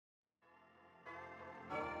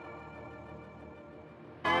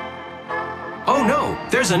Oh no,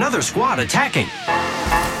 there's another squad attacking.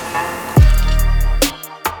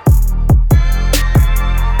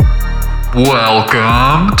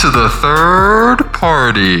 Welcome to the Third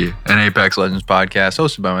Party, an Apex Legends podcast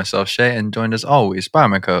hosted by myself, Shay, and joined as always by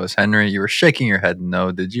my co-host, Henry. You were shaking your head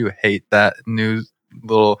no. Did you hate that new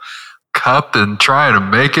little cup and try to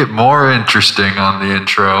make it more interesting on the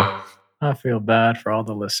intro? I feel bad for all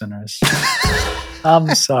the listeners.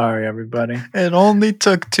 I'm sorry, everybody. It only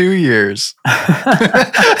took 2 years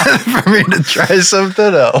for me to try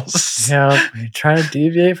something else. Yeah, we try to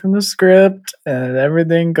deviate from the script and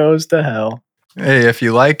everything goes to hell. Hey, if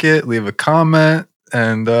you like it, leave a comment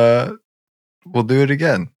and we'll do it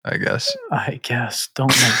again, I guess. I guess. Don't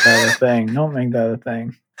make that a thing. Don't make that a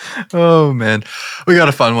thing. Oh, man. We got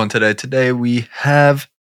a fun one today. Today we have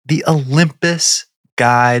the Olympus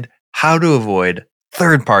Guide, how to avoid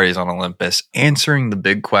third parties on Olympus, answering the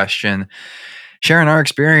big question, sharing our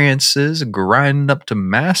experiences, grinding up to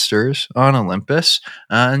masters on Olympus.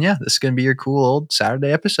 And yeah, this is going to be your cool old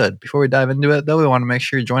Saturday episode. Before we dive into it, though, we want to make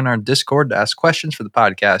sure you join our Discord to ask questions for the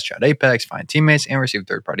podcast, chat Apex, find teammates, and receive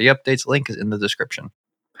third-party updates. Link is in the description.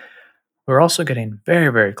 We're also getting very,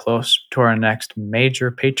 very close to our next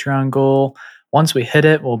major Patreon goal. Once we hit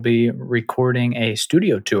it, we'll be recording a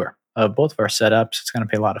studio tour of both of our setups. It's going to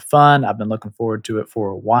be a lot of fun. I've been looking forward to it for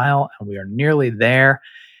a while, and we are nearly there.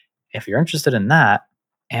 If you're interested in that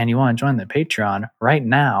and you want to join the Patreon right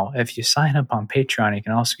now, if you sign up on Patreon, you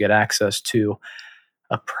can also get access to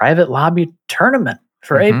a private lobby tournament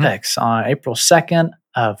for Apex on April 2nd.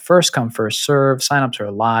 First come, first serve. Signups are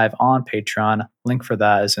live on Patreon. Link for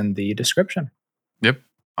that is in the description. Yep.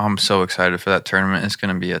 I'm so excited for that tournament. It's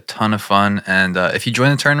going to be a ton of fun. And if you join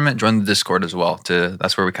the tournament, join the Discord as well.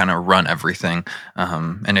 That's where we kind of run everything.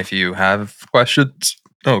 And if you have questions,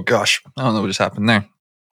 oh gosh, I don't know what just happened there.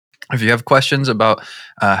 If you have questions about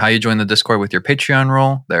how you join the Discord with your Patreon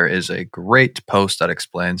role, there is a great post that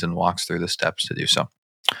explains and walks through the steps to do so.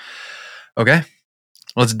 Okay.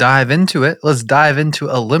 Let's dive into it. Let's dive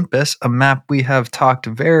into Olympus, a map we have talked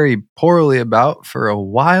very poorly about for a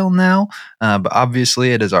while now, but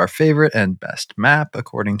obviously it is our favorite and best map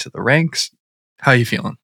according to the ranks. How are you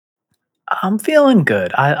feeling? I'm feeling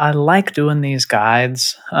good. I like doing these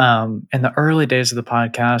guides. In the early days of the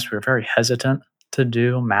podcast, we were very hesitant to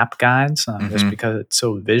do map guides just because it's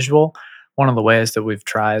so visual. One of the ways that we've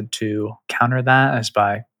tried to counter that is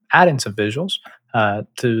by adding some visuals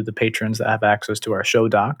to the patrons that have access to our show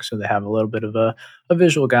doc. So they have a little bit of a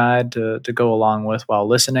visual guide to go along with while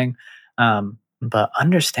listening. But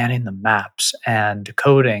understanding the maps and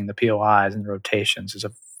decoding the POIs and the rotations is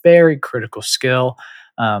a very critical skill,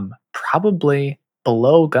 probably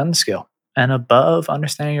below gun skill and above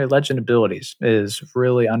understanding your legend abilities is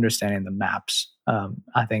really understanding the maps.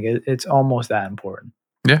 I think it's almost that important.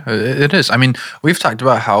 Yeah, it is. I mean, we've talked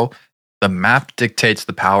about how the map dictates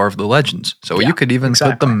the power of the legends. So you could even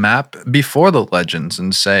put the map before the legends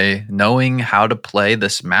and say, knowing how to play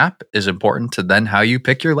this map is important to then how you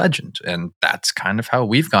pick your legend. And that's kind of how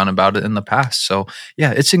we've gone about it in the past. So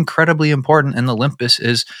yeah, it's incredibly important. And Olympus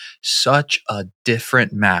is such a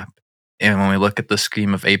different map. And when we look at the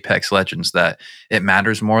scheme of Apex Legends, that it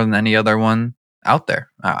matters more than any other one out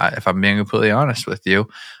there. If I'm being completely honest with you,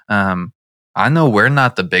 I know we're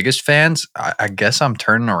not the biggest fans. I guess I'm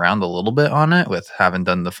turning around a little bit on it with having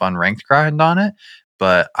done the fun ranked grind on it.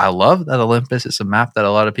 But I love that Olympus is a map that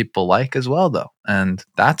a lot of people like as well, though. And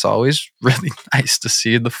that's always really nice to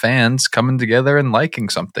see the fans coming together and liking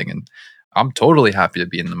something. And I'm totally happy to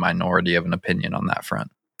be in the minority of an opinion on that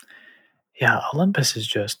front. Yeah, Olympus is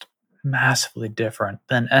just massively different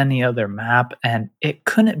than any other map. And it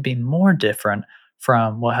couldn't be more different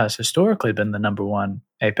from what has historically been the number one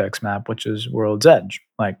Apex map, which is World's Edge.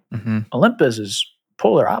 Like Olympus is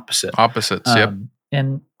polar opposite. Opposites, yep.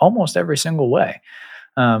 In almost every single way.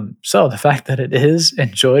 So the fact that it is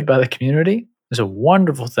enjoyed by the community is a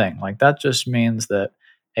wonderful thing. Like that just means that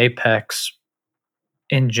Apex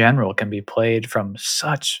in general can be played from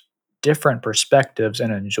such different perspectives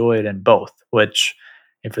and enjoyed in both, which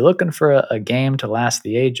if you're looking for a game to last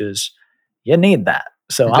the ages, you need that.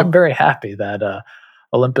 So I'm very happy that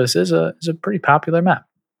Olympus is a pretty popular map.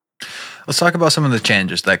 Let's talk about some of the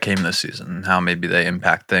changes that came this season and how maybe they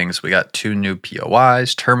impact things. We got 2 new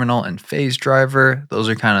POIs, Terminal and Phase Driver. Those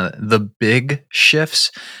are kind of the big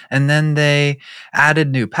shifts. And then they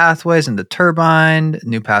added new pathways into Turbine,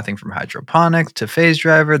 new pathing from Hydroponic to Phase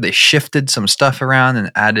Driver. They shifted some stuff around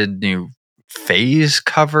and added new phase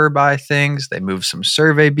cover by things. They moved some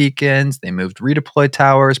survey beacons. They moved redeploy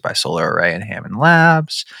towers by Solar Array and Hammond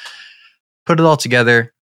Labs. Put it all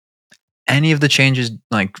together. Any of the changes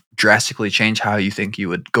like drastically change how you think you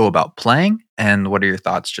would go about playing? And what are your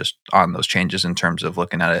thoughts just on those changes in terms of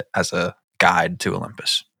looking at it as a guide to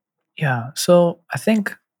Olympus? Yeah. So I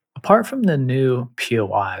think apart from the new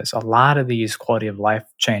POIs, a lot of these quality of life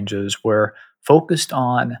changes were focused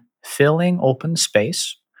on filling open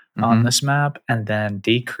space on Mm-hmm. this map and then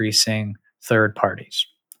decreasing third parties.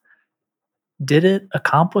 Did it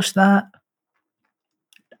accomplish that?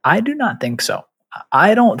 I do not think so.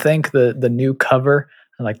 I don't think the new cover,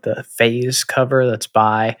 like the phase cover that's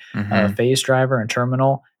by Mm-hmm. Phase Driver and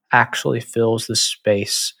Terminal, actually fills the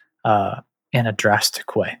space in a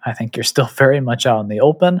drastic way. I think you're still very much out in the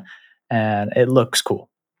open, and it looks cool.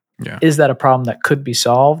 Yeah. Is that a problem that could be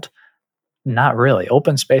solved? Not really.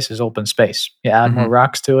 Open space is open space. You add more Mm-hmm.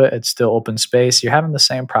 rocks to it, it's still open space. You're having the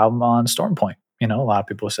same problem on Storm Point. A lot of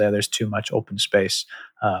people say there's too much open space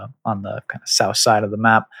on the kind of south side of the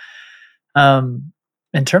map.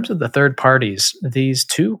 In terms of the third parties, these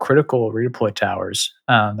two critical redeploy towers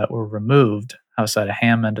that were removed outside of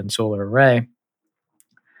Hammond and Solar Array,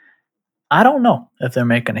 I don't know if they're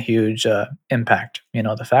making a huge impact.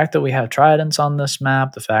 The fact that we have tridents on this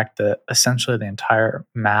map, the fact that essentially the entire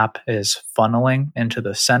map is funneling into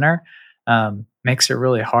the center, makes it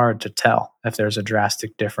really hard to tell if there's a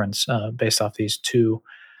drastic difference based off these two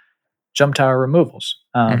jump tower removals.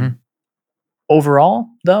 Mm-hmm. Overall,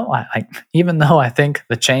 though, even though I think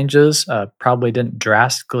the changes probably didn't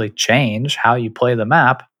drastically change how you play the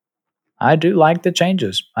map, I do like the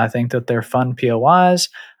changes. I think that they're fun POIs.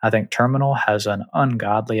 I think Terminal has an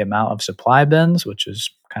ungodly amount of supply bins, which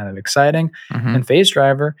is kind of exciting. Mm-hmm. And Phase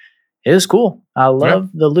Driver is cool. I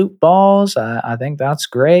love the loot balls. I think that's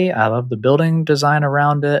great. I love the building design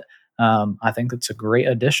around it. I think it's a great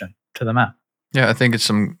addition to the map. Yeah, I think it's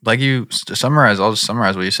to summarize, I'll just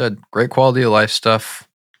summarize what you said. Great quality of life stuff.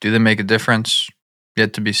 Do they make a difference?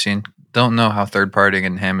 Yet to be seen. Don't know how third partying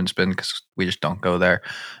in Hammond's been because we just don't go there.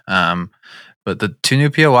 But the two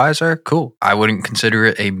new POIs are cool. I wouldn't consider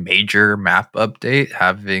it a major map update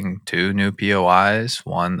having two new POIs,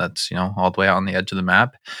 one that's, all the way out on the edge of the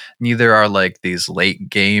map. Neither are like these late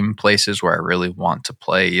game places where I really want to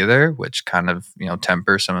play either, which kind of,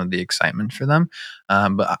 temper some of the excitement for them.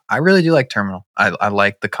 But I really do like Terminal. I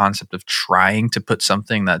like the concept of trying to put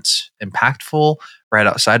something that's impactful right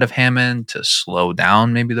outside of Hammond to slow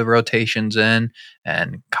down maybe the rotations in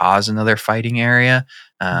and cause another fighting area.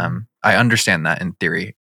 I understand that in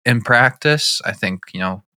theory. In practice, I think,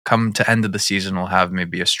 come to end of the season, we'll have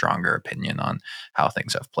maybe a stronger opinion on how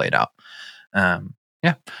things have played out. Yeah.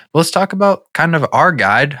 Well, let's talk about kind of our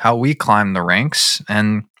guide, how we climb the ranks.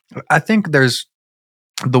 And I think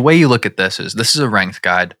the way you look at this is a ranked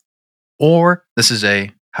guide, or this is a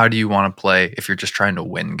how do you want to play if you're just trying to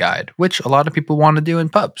win guide, which a lot of people want to do in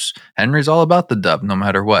pubs. Henry's all about the dub no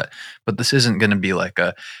matter what. But this isn't going to be like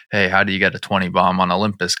hey, how do you get a 20 bomb on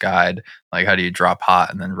Olympus guide? Like, how do you drop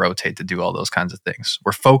hot and then rotate to do all those kinds of things?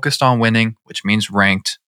 We're focused on winning, which means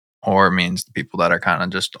ranked, or it means the people that are kind of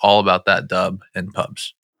just all about that dub in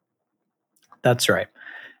pubs. That's right.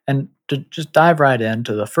 And to just dive right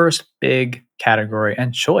into the first big category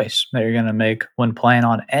and choice that you're going to make when playing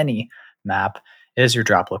on any map is your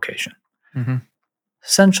drop location. Mm-hmm.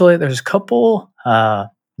 Essentially, there's a couple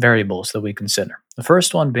variables that we consider. The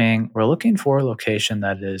first one being we're looking for a location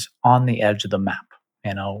that is on the edge of the map.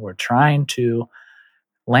 We're trying to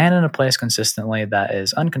land in a place consistently that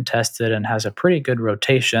is uncontested and has a pretty good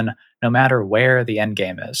rotation no matter where the end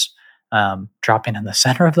game is. Dropping in the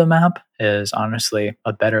center of the map is honestly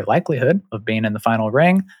a better likelihood of being in the final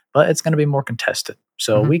ring, but it's going to be more contested.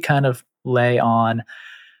 So we kind of lay on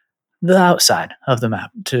the outside of the map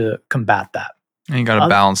to combat that. And you got to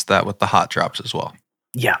balance that with the hot drops as well.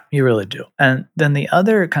 Yeah, you really do. And then the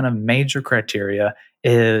other kind of major criteria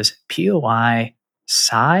is POI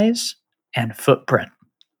size and footprint.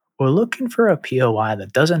 We're looking for a POI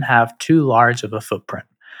that doesn't have too large of a footprint.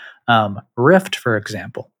 Rift, for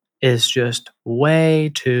example, is just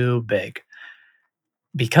way too big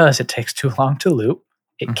because it takes too long to loot.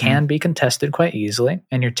 It can be contested quite easily,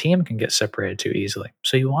 and your team can get separated too easily.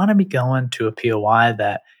 So you want to be going to a POI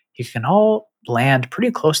that you can all land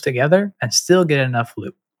pretty close together and still get enough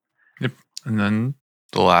loot. Yep. And then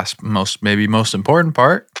the last, most important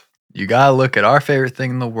part, you got to look at our favorite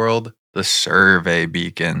thing in the world, the survey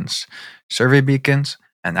beacons. Survey beacons,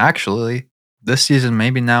 and actually, this season,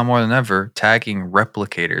 maybe now more than ever, tagging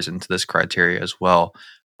replicators into this criteria as well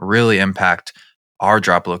really impact our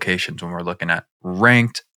drop locations when we're looking at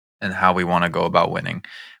ranked and how we want to go about winning.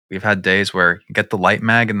 We've had days where you get the light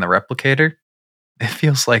mag and the replicator. It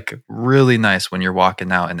feels like really nice when you're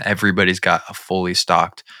walking out and everybody's got a fully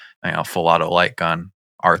stocked, full auto light gun,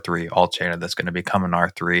 R3, all chainer that's going to become an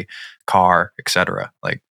R3, car, etc.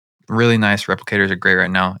 Like, really nice. Replicators are great right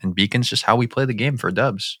now. And beacons just how we play the game for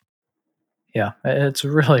dubs. Yeah, it's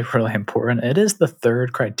really, really important. It is the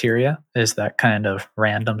third criteria, is that kind of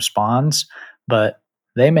random spawns, but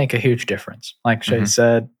they make a huge difference. Like Shay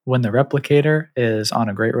said, when the replicator is on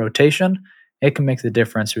a great rotation, it can make the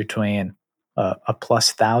difference between a plus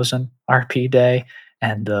 1,000 RP day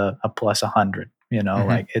and a plus 100.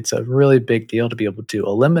 Like it's a really big deal to be able to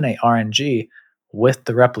eliminate RNG with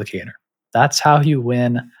the replicator. That's how you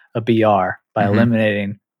win a BR, by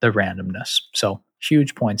eliminating the randomness. So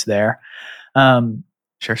huge points there.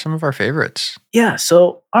 Share some of our favorites. Yeah,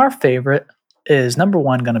 so our favorite is number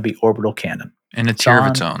 1 going to be Orbital Cannon. In a tier of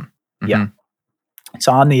its own. Yeah. It's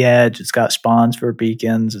on the edge. It's got spawns for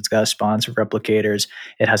beacons. It's got spawns for replicators.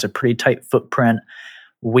 It has a pretty tight footprint.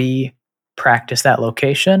 We practice that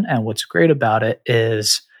location, and what's great about it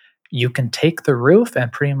is you can take the roof and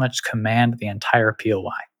pretty much command the entire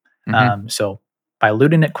POI. So by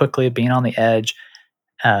looting it quickly, being on the edge,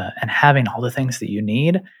 and having all the things that you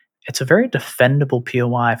need, it's a very defendable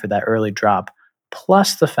POI for that early drop,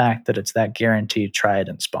 plus the fact that it's that guaranteed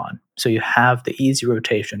trident spawn. So you have the easy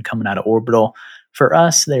rotation coming out of Orbital. For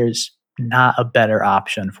us, there's not a better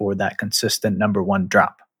option for that consistent number 1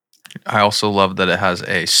 drop. I also love that it has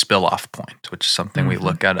a spill-off point, which is something we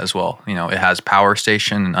look at as well. It has Power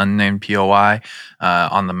Station and unnamed POI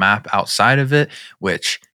on the map outside of it,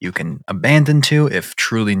 which you can abandon to if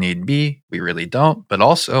truly need be. We really don't. But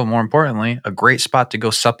also, more importantly, a great spot to go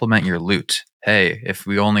supplement your loot. Hey, if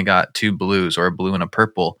we only got 2 blues or a blue and a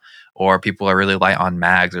purple, or people are really light on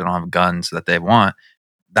mags, they don't have guns that they want,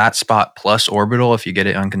 that spot plus Orbital, if you get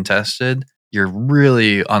it uncontested, you're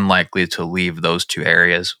really unlikely to leave those 2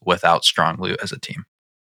 areas without strong loot as a team.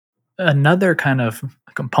 Another kind of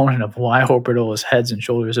component of why Orbital is heads and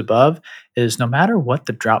shoulders above is no matter what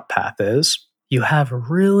the drop path is, you have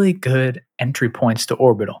really good entry points to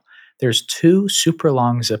Orbital. There's 2 super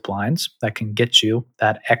long zip lines that can get you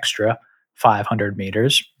that extra 500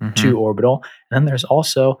 meters to Orbital. And then there's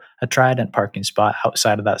also a trident parking spot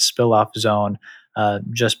outside of that spill-off zone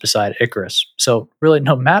just beside Icarus. So really,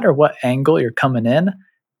 no matter what angle you're coming in,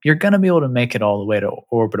 you're going to be able to make it all the way to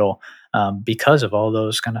Orbital because of all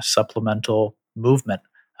those kind of supplemental movement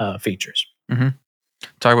features.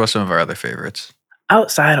 Talk about some of our other favorites.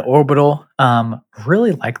 Outside of Orbital,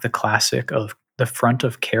 really like the classic of the front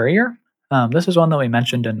of Carrier. This is one that we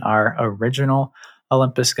mentioned in our original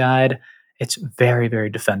Olympus guide. It's very, very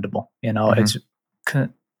defendable. It's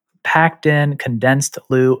packed in, condensed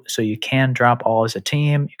loot, so you can drop all as a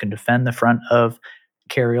team. You can defend the front of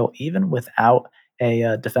Carrier even without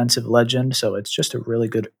a defensive legend. So it's just a really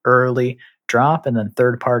good early drop. And then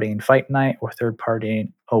third party in Fight Night or third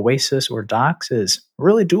party Oasis or Docks is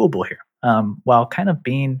really doable here, while kind of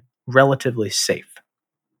being relatively safe.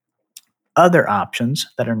 Other options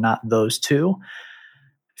that are not those 2,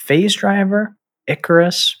 Phase Driver,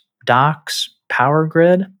 Icarus, Docks, Power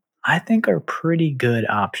Grid, I think are pretty good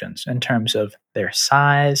options in terms of their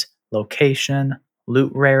size, location,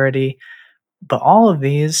 loot rarity. But all of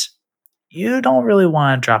these, you don't really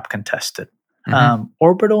want to drop contested.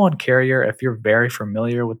 Orbital and Carrier, if you're very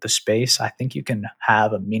familiar with the space, I think you can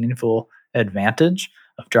have a meaningful advantage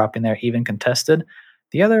of dropping there even contested.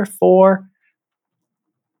 The other 4,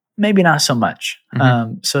 maybe not so much.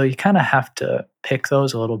 So you kind of have to pick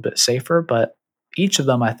those a little bit safer, but each of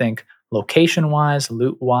them, I think, location-wise,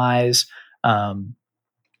 loot-wise,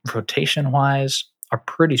 rotation-wise, are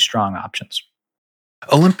pretty strong options.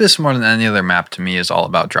 Olympus, more than any other map to me, is all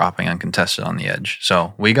about dropping uncontested on the edge.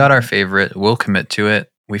 So we got our favorite. We'll commit to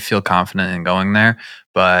it. We feel confident in going there.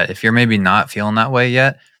 But if you're maybe not feeling that way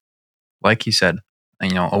yet, like you said,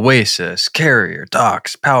 Oasis, Carrier,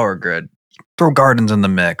 Docks, Power Grid, throw Gardens in the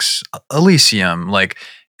mix, Elysium, like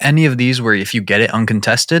any of these where if you get it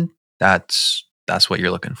uncontested, that's what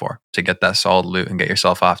you're looking for, to get that solid loot and get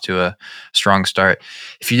yourself off to a strong start.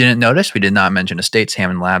 If you didn't notice, we did not mention Estates,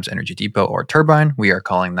 Hammond Labs, Energy Depot, or Turbine. We are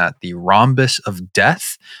calling that the Rhombus of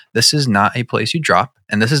Death. This is not a place you drop,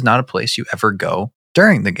 and this is not a place you ever go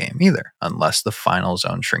during the game either, unless the final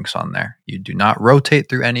zone shrinks on there. You do not rotate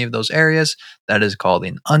through any of those areas. That is called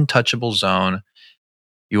an untouchable zone.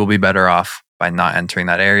 You will be better off by not entering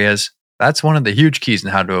that areas. That's one of the huge keys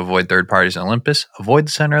in how to avoid third parties in Olympus. Avoid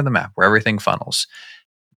the center of the map where everything funnels.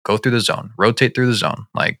 Go through the zone. Rotate through the zone.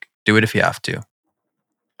 Do it if you have to.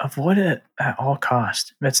 Avoid it at all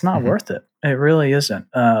costs. It's not worth it. It really isn't,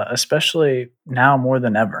 especially now more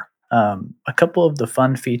than ever. A couple of the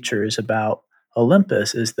fun features about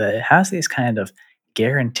Olympus is that it has these kind of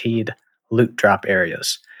guaranteed loot drop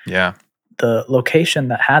areas. Yeah. The location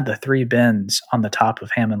that had the 3 bins on the top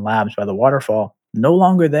of Hammond Labs by the waterfall, no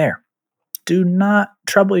longer there. do not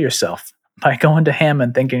trouble yourself by going to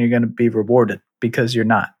Hammond thinking you're going to be rewarded, because you're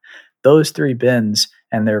not. Those 3 bins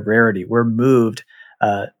and their rarity were moved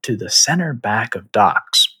to the center back of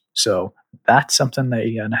docks. So that's something that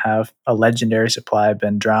you're going to have a legendary supply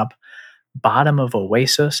bin drop. Bottom of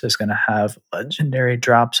Oasis is going to have legendary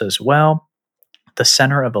drops as well. The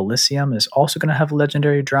center of Elysium is also going to have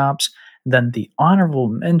legendary drops. Then the honorable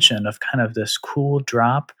mention of kind of this cool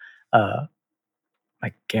drop,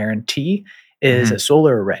 like guarantee, is a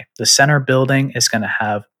solar array. The center building is going to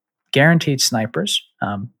have guaranteed snipers,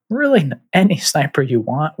 really any sniper you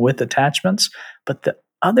want with attachments. But the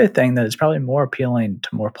other thing that is probably more appealing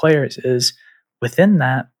to more players is within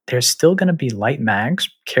that, there's still going to be light mags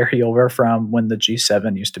carry over from when the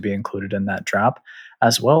G7 used to be included in that drop,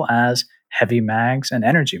 as well as heavy mags and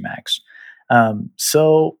energy mags.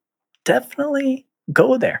 So definitely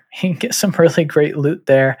go there. You can get some really great loot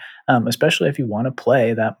there, especially if you want to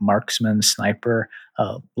play that marksman, sniper,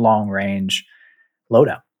 long range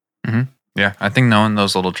loadout. Yeah, I think knowing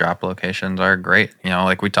those little drop locations are great.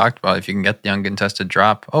 Like we talked about, if you can get the uncontested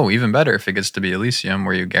drop, even better if it gets to be Elysium,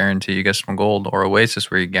 where you guarantee you get some gold, or Oasis,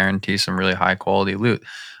 where you guarantee some really high quality loot.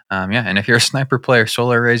 And if you're a sniper player,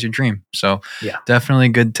 solar array is your dream. So definitely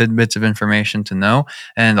good tidbits of information to know.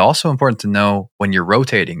 And also important to know when you're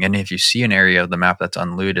rotating. And if you see an area of the map that's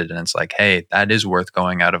unlooted and it's like, hey, that is worth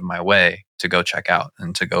going out of my way to go check out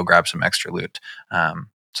and to go grab some extra loot.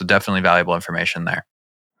 So definitely valuable information there.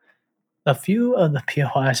 A few of the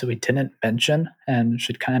POIs that we didn't mention and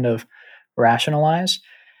should kind of rationalize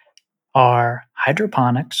are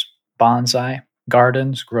hydroponics, bonsai,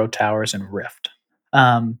 gardens, grow towers, and rift.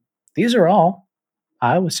 These are all,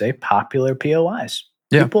 I would say, popular POIs.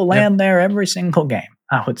 People land there every single game,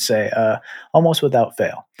 I would say, almost without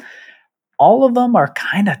fail. All of them are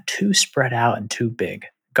kind of too spread out and too big.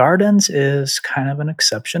 Gardens is kind of an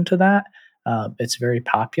exception to that. It's very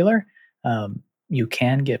popular. You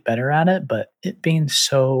can get better at it, but it being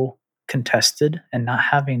so contested and not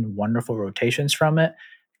having wonderful rotations from it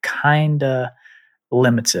kind of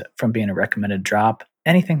limits it from being a recommended drop.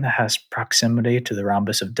 Anything that has proximity to the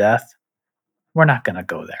Rhombus of Death, we're not going to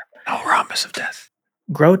go there. No Rhombus of Death.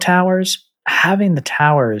 Grow towers, having the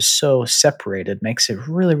towers so separated makes it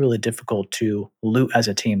really, really difficult to loot as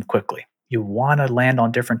a team quickly. You want to land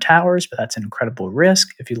on different towers, but that's an incredible risk.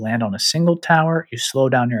 If you land on a single tower, you slow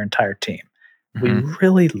down your entire team. We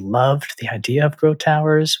really loved the idea of grow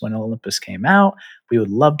towers when Olympus came out. We would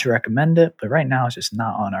love to recommend it, but right now it's just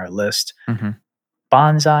not on our list.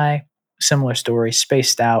 Bonsai, similar story,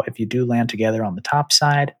 spaced out. If you do land together on the top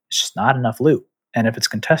side, it's just not enough loot. And if it's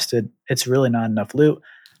contested, it's really not enough loot.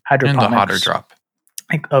 Hydroponics. And the hotter drop.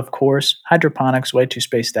 Of course, hydroponics, way too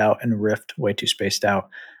spaced out, and Rift, way too spaced out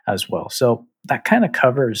as well. So that kind of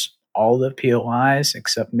covers all the POIs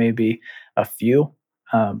except maybe a few.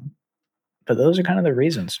 But those are kind of the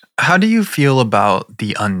reasons. How do you feel about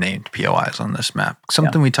the unnamed POIs on this map?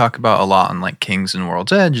 Something we talk about a lot on like Kings and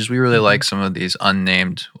World's Edge is we really like some of these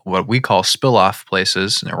unnamed, what we call spill-off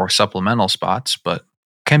places or supplemental spots, but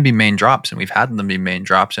can be main drops, and we've had them be main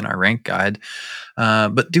drops in our rank guide.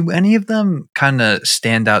 But do any of them kind of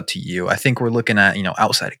stand out to you? I think we're looking at,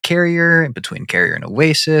 outside of Carrier, in between Carrier and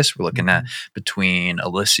Oasis. We're looking at between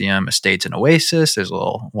Elysium, Estates, and Oasis. There's a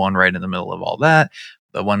little one right in the middle of all that.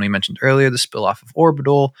 The one we mentioned earlier, the spill off of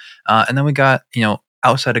Orbital. And then we got,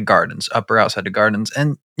 outside of Gardens, upper outside of Gardens.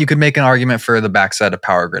 And you could make an argument for the backside of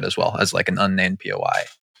Power Grid as well as like an unnamed POI.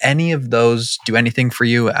 Any of those do anything for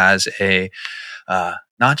you as a,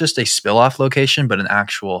 not just a spill off location, but an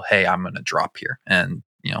actual, hey, I'm going to drop here and,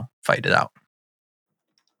 fight it out?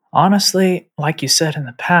 Honestly, like you said in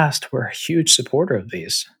the past, we're a huge supporter of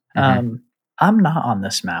these. I'm not on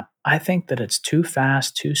this map. I think that it's too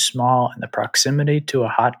fast, too small, and the proximity to a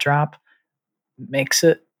hot drop makes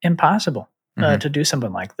it impossible to do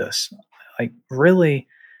something like this. Like, really,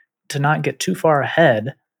 to not get too far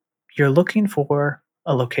ahead, you're looking for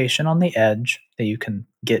a location on the edge that you can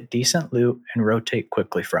get decent loot and rotate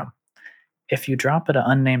quickly from. If you drop at an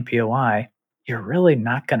unnamed POI, you're really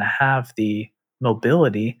not going to have the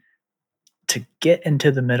mobility to get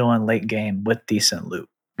into the middle and late game with decent loot.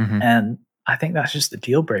 And I think that's just the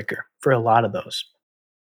deal breaker for a lot of those.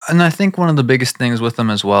 And I think one of the biggest things with them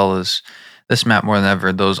as well is this map more than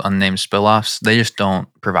ever, those unnamed spill-offs, they just don't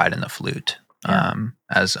provide enough loot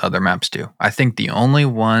as other maps do. I think the only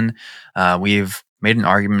one we've made an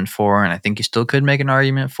argument for, and I think you still could make an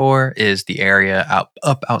argument for, is the area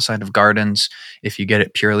up outside of Gardens. If you get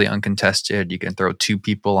it purely uncontested, you can throw 2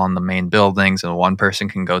 people on the main buildings and one person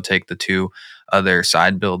can go take the 2 other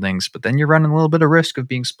side buildings, but then you're running a little bit of risk of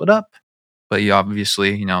being split up. but you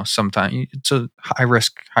obviously, sometimes it's a high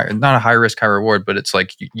risk, not a high risk, high reward, but it's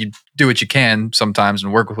like you do what you can sometimes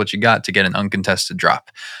and work with what you got to get an uncontested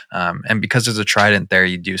drop. And because there's a trident there,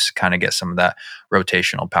 you do kind of get some of that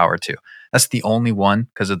rotational power too. That's the only one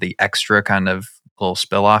because of the extra kind of little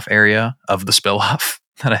spill off area of the spill off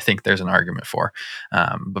that I think there's an argument for.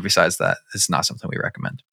 But besides that, it's not something we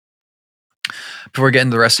recommend. Before we get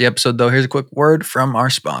into the rest of the episode, though, here's a quick word from our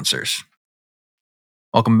sponsors.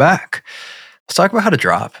 Welcome back. Let's talk about how to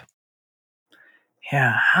drop.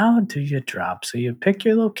 Yeah, how do you drop? So you pick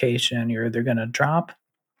your location. You're either going to drop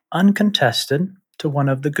uncontested to one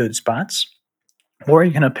of the good spots, or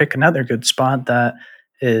you're going to pick another good spot that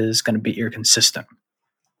is going to be your consistent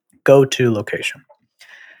go-to location.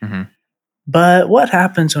 Mm-hmm. But what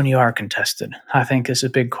happens when you are contested, I think, is a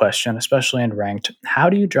big question, especially in ranked. How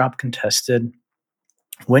do you drop contested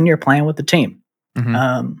when you're playing with the team?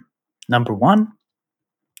 Mm-hmm. Number one,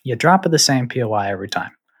 you drop at the same POI every time.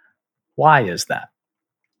 Why is that?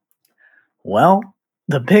 Well,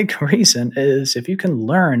 the big reason is if you can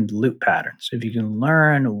learn loop patterns, if you can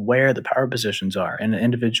learn where the power positions are in an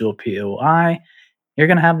individual POI, you're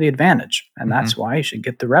going to have the advantage. And that's why you should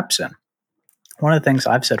get the reps in. One of the things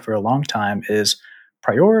I've said for a long time is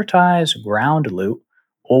prioritize ground loot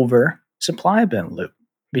over supply bin loot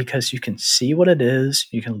because you can see what it is,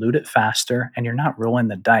 you can loot it faster, and you're not rolling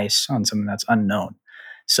the dice on something that's unknown.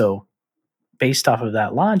 So based off of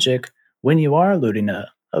that logic, when you are looting a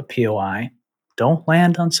POI, don't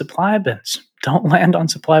land on supply bins. Don't land on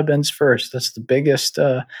supply bins first. That's the biggest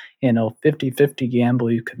 50-50 gamble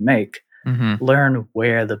you could make. Learn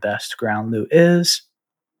where the best ground loot is.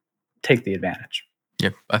 Take the advantage.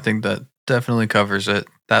 Yep, I think that definitely covers it.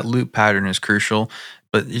 That loop pattern is crucial,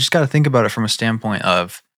 but you just got to think about it from a standpoint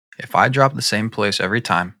of if I drop the same place every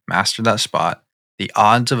time, master that spot, the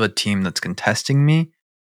odds of a team that's contesting me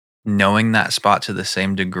knowing that spot to the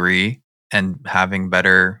same degree and having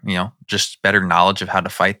better, just better knowledge of how to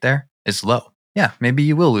fight there is low. Yeah, maybe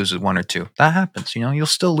you will lose one or two. That happens. You'll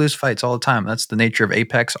still lose fights all the time. That's the nature of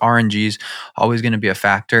Apex. RNG's always going to be a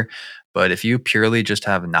factor. But if you purely just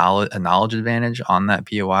have a knowledge advantage on that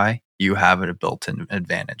POI, you have a built-in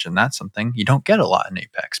advantage. And that's something you don't get a lot in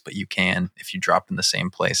Apex, but you can if you drop in the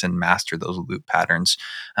same place and master those loop patterns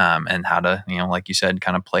and how to, like you said,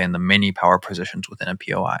 kind of play in the mini power positions within a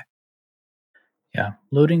POI. Yeah,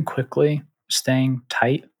 looting quickly, staying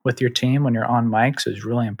tight with your team when you're on mics is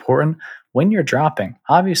really important. When you're dropping,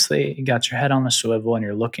 obviously you got your head on the swivel and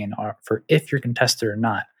you're looking for if you're contested or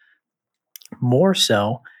not. More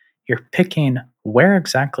so, you're picking where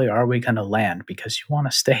exactly are we going to land because you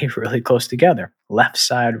want to stay really close together. Left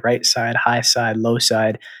side, right side, high side, low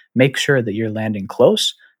side. Make sure that you're landing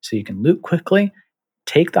close so you can loot quickly,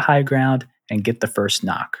 take the high ground, and get the first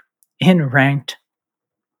knock. In ranked,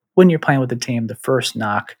 when you're playing with the team, the first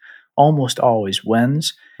knock almost always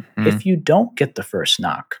wins. If you don't get the first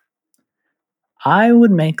knock, I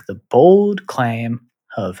would make the bold claim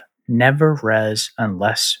of never res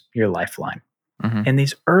unless you're lifeline. In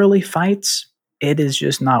these early fights, it is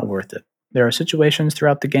just not worth it. There are situations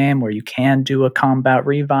throughout the game where you can do a combat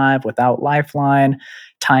revive without lifeline.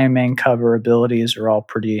 Timing, cover abilities are all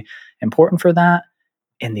pretty important for that.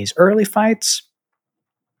 In these early fights,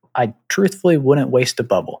 I truthfully wouldn't waste a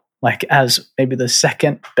bubble. Like as maybe the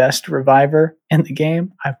second best reviver in the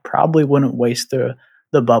game, I probably wouldn't waste the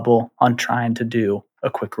bubble on trying to do a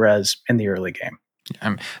quick res in the early game.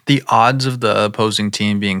 The odds of the opposing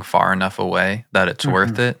team being far enough away that it's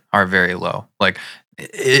worth it are very low. Like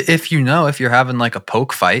if you're having like a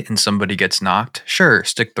poke fight and somebody gets knocked, sure,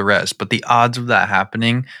 stick the res. But the odds of that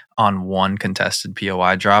happening on one contested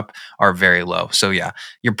POI drop are very low. So yeah,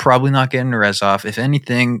 you're probably not getting the res off. If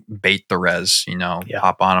anything, bait the res,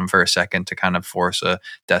 hop on them for a second to kind of force a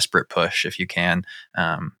desperate push if you can.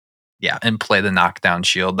 And play the knockdown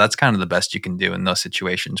shield. That's kind of the best you can do in those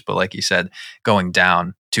situations. But like you said, going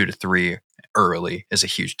down 2 to 3 early is a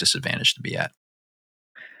huge disadvantage to be at.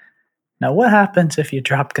 Now, what happens if you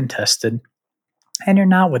drop contested and you're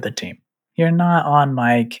not with a team? You're not on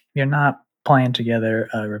mic. You're not playing together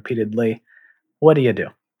repeatedly. What do?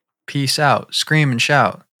 Peace out. Scream and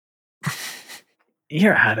shout.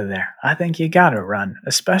 You're out of there. I think you got to run,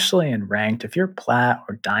 especially in ranked. If you're plat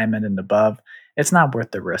or diamond and above, it's not worth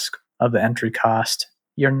the risk of the entry cost.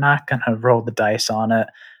 You're not going to roll the dice on it.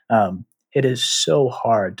 It is so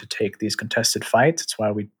hard to take these contested fights. It's why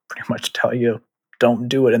we pretty much tell you don't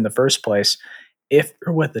do it in the first place. If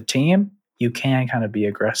you're with a team, you can kind of be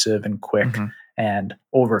aggressive and quick and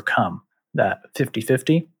overcome that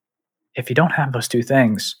 50-50. If you don't have those two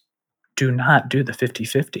things, do not do the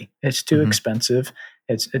 50-50. It's too expensive.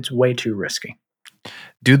 It's way too risky.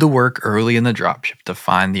 Do the work early in the dropship to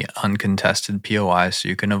find the uncontested POI so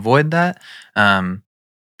you can avoid that.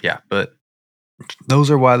 Yeah, but those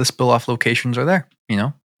are why the spill off locations are there.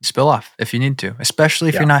 Spill off if you need to, especially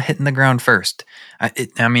if you're not hitting the ground first.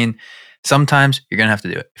 I mean, sometimes you're going to have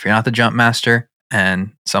to do it. If you're not the jump master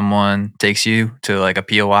and someone takes you to like a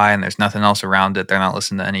POI and there's nothing else around it, they're not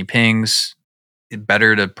listening to any pings,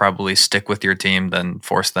 better to probably stick with your team than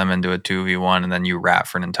force them into a 2v1 and then you rat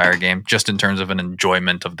for an entire game, just in terms of an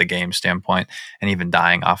enjoyment of the game standpoint. And even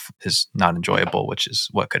dying off is not enjoyable, which is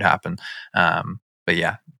what could happen. But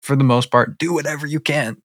yeah, for the most part, do whatever you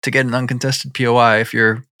can to get an uncontested POI if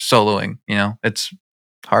you're soloing. It's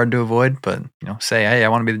hard to avoid, but say, hey, I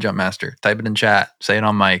want to be the jump master. Type it in chat, say it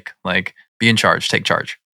on mic, like be in charge, take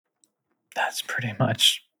charge. That's pretty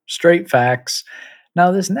much straight facts.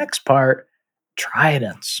 Now this next part,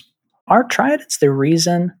 tridents. Are tridents the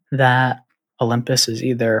reason that Olympus is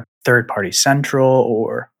either third-party central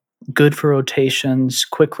or good for rotations,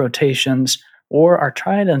 quick rotations, or are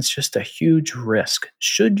tridents just a huge risk?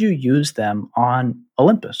 Should you use them on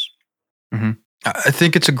Olympus? Mm-hmm. I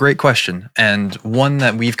think it's a great question, and one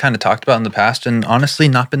that we've kind of talked about in the past, and honestly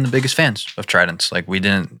not been the biggest fans of tridents. Like, we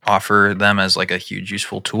didn't offer them as like a huge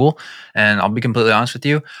useful tool, and I'll be completely honest with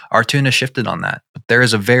you, our tune has shifted on that. But there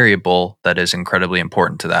is a variable that is incredibly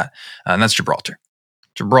important to that, and that's Gibraltar.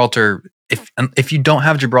 Gibraltar, if you don't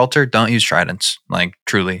have Gibraltar, don't use tridents, like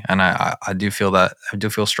truly. And I do feel that, I do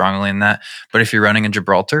feel strongly in that. But if you're running in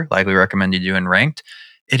Gibraltar, like we recommend you do in ranked,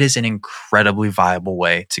 it is an incredibly viable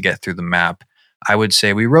way to get through the map. I would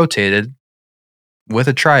say we rotated with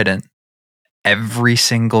a trident every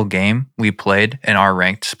single game we played in our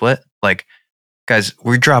ranked split. Like, guys,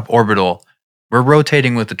 we drop orbital. We're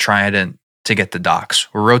rotating with the trident to get the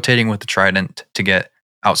docks. We're rotating with the trident to get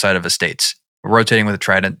outside of estates. We're rotating with a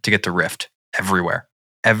trident to get to Rift everywhere.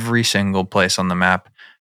 Every single place on the map.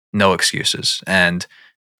 No excuses. And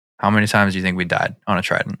how many times do you think we died on a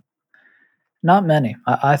trident? Not many.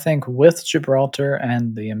 I think with Gibraltar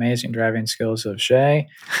and the amazing driving skills of Shay,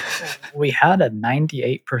 we had a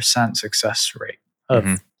 98% success rate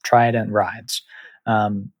of trident rides.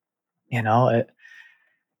 It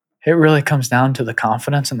really comes down to the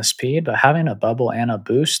confidence and the speed, but having a bubble and a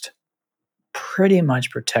boost pretty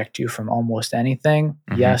much protect you from almost anything.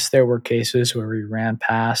 Yes, there were cases where we ran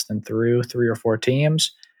past and through 3 or 4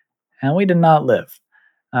 teams, and we did not live.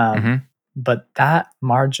 But that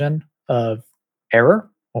margin of error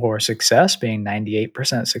or success, being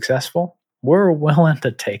 98% successful, we're willing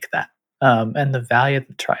to take that. And the value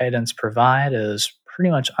that tridents provide is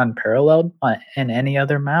pretty much unparalleled in any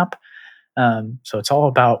other map. So it's all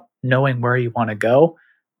about knowing where you want to go,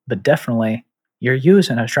 but definitely you're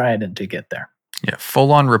using a trident to get there. Yeah,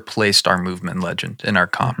 full on replaced our movement legend in our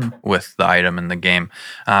comp with the item in the game.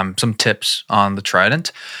 Some tips on the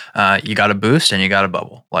trident. You got a boost and you got a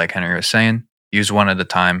bubble. Like Henry was saying, use one at a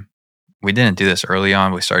time. We didn't do this early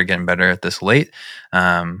on. We started getting better at this late.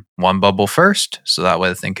 One bubble first, so that way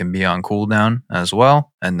the thing can be on cooldown as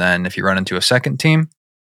well. And then if you run into a second team,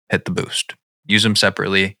 hit the boost. Use them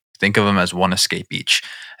separately. Think of them as one escape each.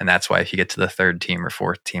 And that's why if you get to the third team or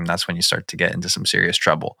fourth team, that's when you start to get into some serious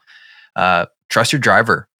trouble. Trust your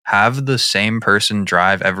driver. Have the same person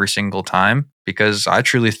drive every single time, because I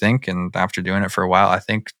truly think, and after doing it for a while, I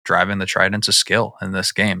think driving the trident's a skill in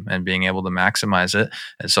this game and being able to maximize it.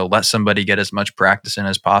 And so let somebody get as much practice in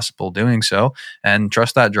as possible doing so, and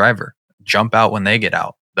trust that driver. Jump out when they get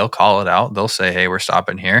out. They'll call it out. They'll say, hey, we're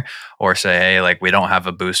stopping here. Or say, hey, like, we don't have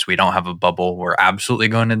a boost. We don't have a bubble. We're absolutely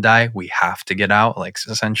going to die. We have to get out, like,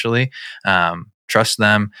 essentially. Trust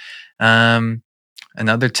them. And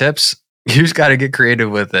other tips, you just got to get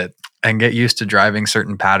creative with it and get used to driving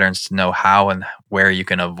certain patterns to know how and where you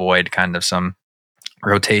can avoid kind of some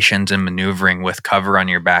rotations and maneuvering with cover on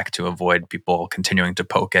your back to avoid people continuing to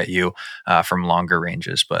poke at you from longer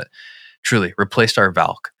ranges. But truly replaced our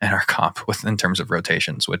Valk and our comp in terms of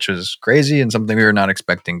rotations, which is crazy and something we were not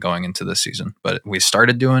expecting going into this season. But we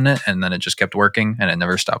started doing it and then it just kept working and it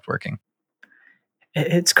never stopped working.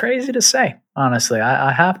 It's crazy to say, honestly.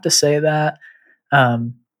 I have to say that.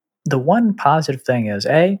 The one positive thing is,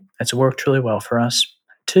 A, it's worked really well for us.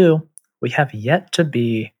 2, we have yet to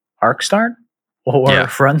be arc start or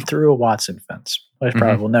run through a Watson fence, which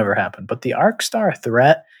probably will never happen. But the arc star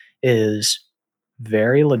threat is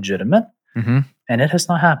very legitimate, and it has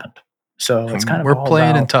not happened. So it's kind of we're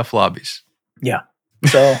playing in tough lobbies. Yeah.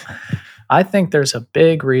 So I think there's a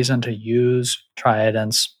big reason to use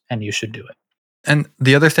tridents, and you should do it. And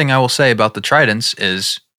the other thing I will say about the tridents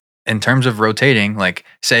is, in terms of rotating, like,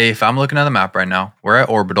 say if I'm looking at the map right now, we're at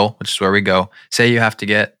Orbital, which is where we go. Say you have to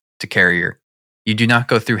get to Carrier. You do not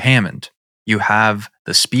go through Hammond. you have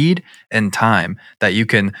the speed and time that you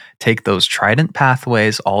can take those trident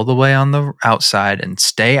pathways all the way on the outside and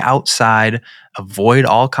stay outside, avoid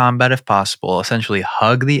all combat if possible, essentially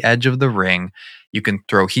hug the edge of the ring. You can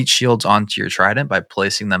throw heat shields onto your trident by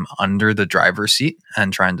placing them under the driver's seat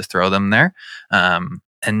and trying to throw them there.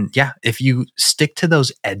 And yeah, if you stick to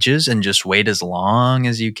those edges and just wait as long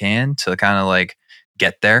as you can to kind of like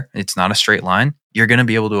get there, it's not a straight line, you're going to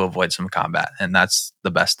be able to avoid some combat. And that's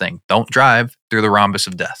the best thing. Don't drive through the rhombus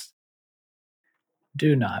of death.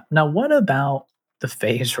 Do not. Now, what about the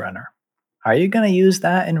phase runner? Are you going to use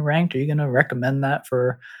that in ranked? Are you going to recommend that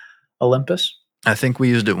for Olympus? I think we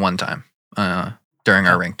used it one time during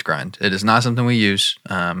our ranked grind. It is not something we use.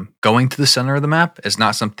 Going to the center of the map is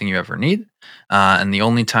not something you ever need. And the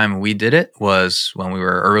only time we did it was when we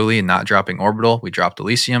were early and not dropping orbital. We dropped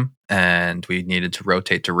Elysium and we needed to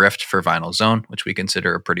rotate to Rift for Final Zone, which we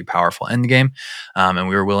consider a pretty powerful end game. And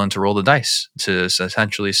we were willing to roll the dice to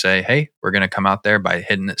essentially say, hey, we're going to come out there by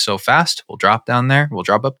hitting it so fast. We'll drop down there. We'll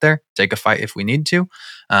drop up there, take a fight if we need to,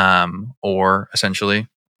 or essentially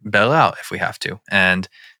bail out if we have to. And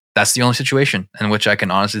that's the only situation in which I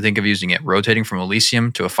can honestly think of using it, rotating from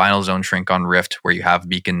Elysium to a Final Zone shrink on Rift where you have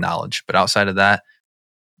beacon knowledge. But outside of that,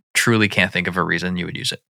 truly can't think of a reason you would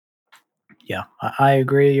use it. Yeah, I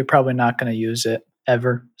agree. You're probably not going to use it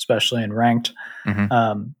ever, especially in ranked.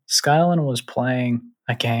 Skylin was playing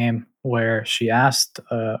a game where she asked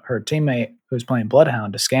her teammate who was playing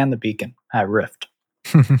Bloodhound to scan the beacon at Rift.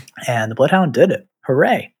 And the Bloodhound did it.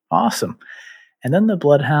 Hooray. Awesome. And then the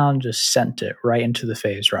Bloodhound just sent it right into the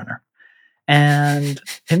phase runner. And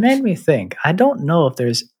it made me think, I don't know if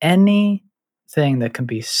there's anything that can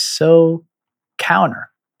be so counter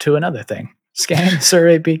to another thing. Scanning the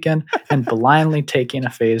survey beacon and blindly taking a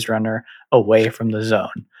phase runner away from the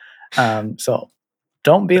zone. So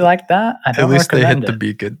don't be like that. I don't At least they hit it. the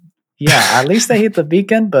beacon. Yeah, at least they hit the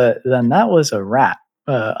beacon, but then that was a wrap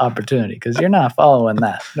opportunity because you're not following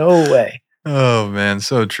that. No way. Oh, man.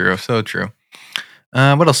 So true. So true.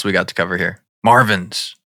 What else do we got to cover here?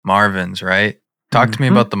 Marvins, right? Talk to me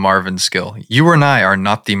about the Marvin skill. You and I are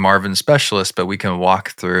not the Marvin specialist, but we can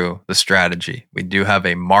walk through the strategy. We do have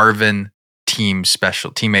a Marvin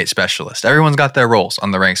teammate specialist. Everyone's got their roles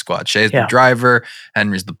on the rank squad. Shay's the driver,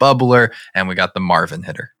 Henry's the bubbler, and we got the Marvin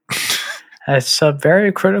hitter. It's a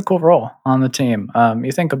very critical role on the team.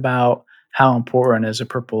 You think about how important is a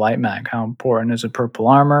purple light mag, how important is a purple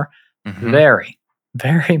armor. Very,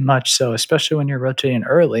 very much so, especially when you're rotating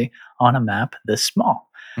early on a map this small.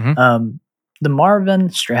 The Marvin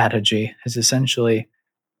strategy is essentially,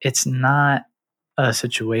 it's not a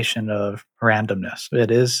situation of randomness.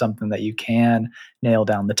 It is something that you can nail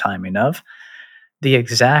down the timing of. The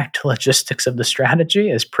exact logistics of the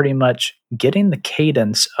strategy is pretty much getting the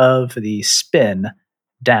cadence of the spin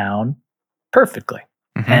down perfectly.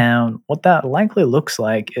 And what that likely looks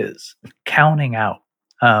like is counting out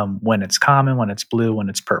when it's common, when it's blue, when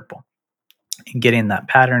it's purple. And getting that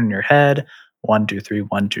pattern in your head, 1, 2, 3,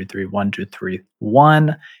 1, 2, 3, 1, 2, 3,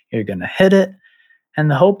 1. You're going to hit it. And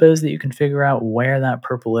the hope is that you can figure out where that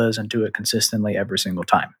purple is and do it consistently every single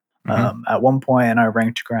time. At one point in our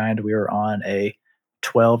ranked grind, we were on a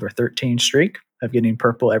 12 or 13 streak of getting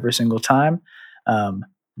purple every single time.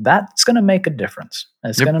 That's going to make a difference.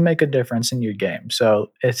 It's going to make a difference in your game.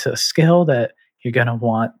 So it's a skill that you're going to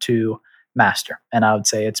want to master. And I would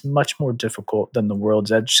say it's much more difficult than the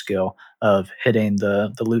World's Edge skill of hitting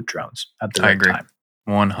the loot drones at the right time.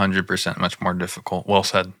 100% much more difficult. Well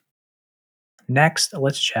said. Next,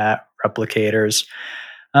 let's chat replicators.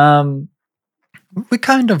 We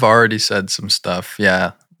kind of already said some stuff.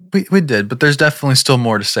 Yeah, we did, but there's definitely still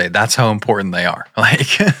more to say. That's how important they are.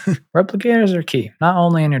 Replicators are key, not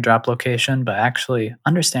only in your drop location, but actually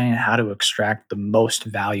understanding how to extract the most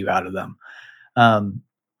value out of them.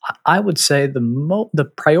 I would say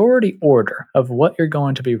the priority order of what you're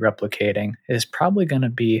going to be replicating is probably going to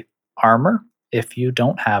be armor. If you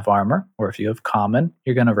don't have armor, or if you have common,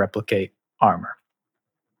 you're going to replicate armor.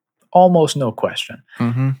 Almost no question.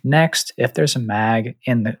 Next, if there's a mag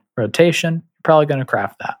in the rotation, you're probably going to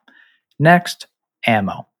craft that. Next,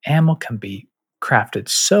 ammo. Ammo can be crafted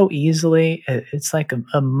so easily. It's like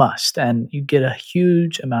a must, and you get a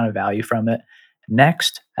huge amount of value from it.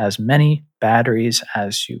 Next, as many batteries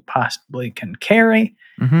as you possibly can carry.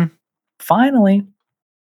 Finally,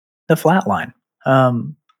 the flatline.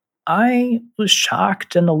 I was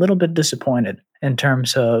shocked and a little bit disappointed in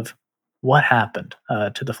terms of what happened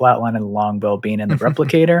to the flatline and the longbow being in the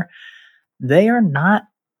replicator. They are not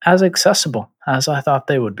as accessible as I thought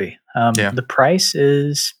they would be. The price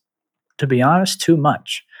is, to be honest, too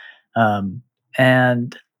much.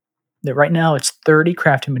 And Right now, it's 30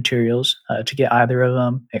 crafting materials to get either of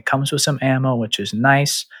them. It comes with some ammo, which is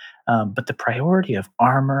nice. But the priority of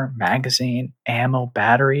armor, magazine, ammo,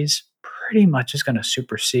 batteries pretty much is going to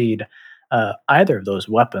supersede either of those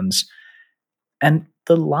weapons. And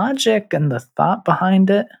the logic and the thought behind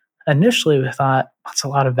it, initially we thought that's a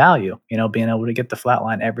lot of value, being able to get the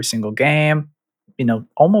flatline every single game,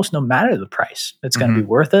 almost no matter the price, it's going to be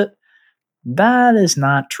worth it. That is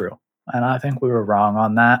not true. And I think we were wrong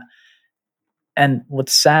on that. And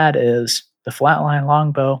what's sad is the flatline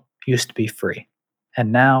longbow used to be free,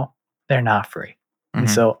 and now they're not free. And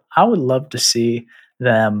so I would love to see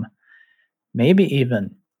them maybe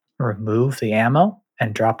even remove the ammo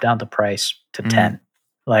and drop down the price to 10.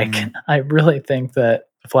 I really think that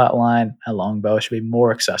the flatline and longbow should be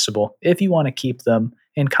more accessible if you want to keep them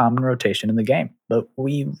in common rotation in the game. But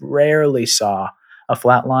we rarely saw a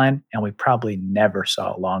flatline, and we probably never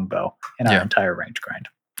saw a longbow in our entire ranked grind.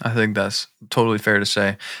 I think that's totally fair to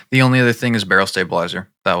say. The only other thing is barrel stabilizer.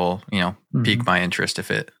 That will, pique my interest if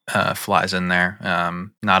it flies in there.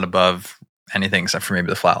 Not above anything except for maybe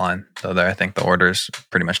the flatline. So there, I think the order's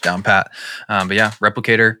pretty much down pat. But yeah,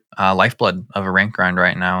 replicator, lifeblood of a rank grind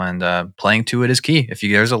right now, and playing to it is key. If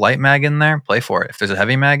there's a light mag in there, play for it. If there's a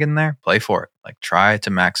heavy mag in there, play for it. Try to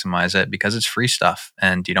maximize it because it's free stuff,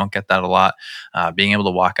 and you don't get that a lot. Being able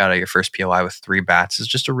to walk out of your first POI with 3 bats is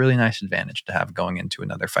just a really nice advantage to have going into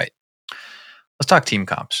another fight. Let's talk team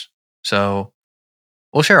comps. So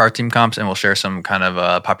we'll share our team comps, and we'll share some kind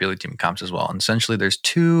of popular team comps as well. And essentially, there's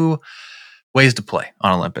 2 ways to play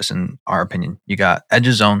on Olympus, in our opinion. You got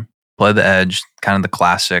Edge's Zone, play the edge, kind of the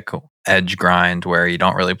classic edge grind where you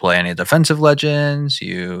don't really play any defensive legends.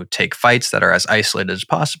 You take fights that are as isolated as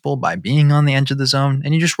possible by being on the edge of the zone,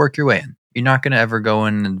 and you just work your way in. You're not going to ever go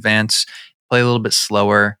in and advance, play a little bit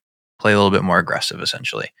slower, play a little bit more aggressive,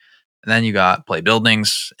 essentially. And then you got play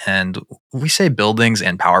buildings, and we say buildings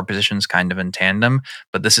and power positions kind of in tandem,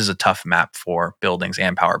 but this is a tough map for buildings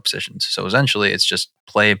and power positions. So essentially, it's just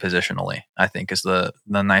play positionally, I think is the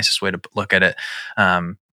nicest way to look at it.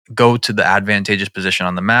 Go to the advantageous position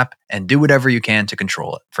on the map and do whatever you can to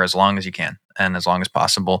control it for as long as you can and as long as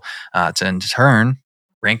possible to in turn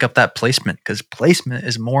rank up that placement, because placement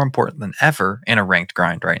is more important than ever in a ranked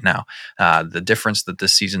grind right now. The difference that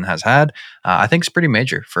this season has had, I think, is pretty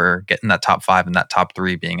major for getting that top 5 and that top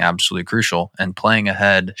 3 being absolutely crucial. And playing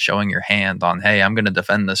ahead, showing your hand on, hey, I'm going to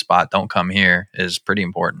defend this spot, don't come here, is pretty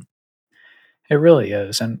important. It really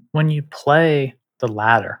is. And when you play the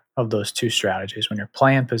latter of those 2 strategies, when you're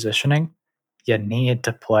playing positioning, you need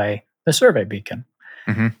to play the survey beacon.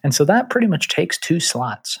 And so that pretty much takes 2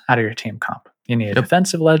 slots out of your team comp. You need a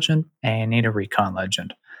defensive legend and you need a recon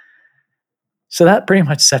legend. So that pretty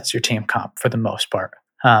much sets your team comp for the most part.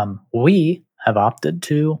 We have opted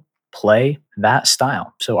to play that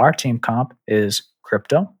style. So our team comp is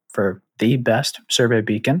Crypto for the best survey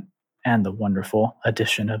beacon and the wonderful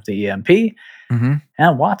addition of the EMP,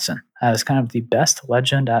 and Watson as kind of the best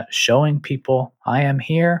legend at showing people I am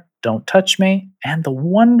here, don't touch me, and the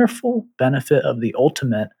wonderful benefit of the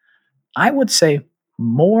ultimate, I would say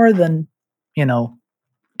more than,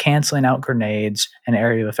 canceling out grenades and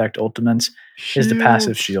area of effect ultimates, is the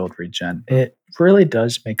passive shield regen. It really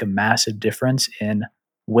does make a massive difference in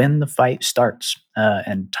when the fight starts,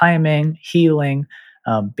 and timing, healing,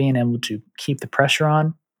 being able to keep the pressure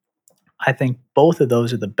on. I think both of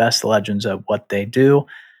those are the best legends at what they do,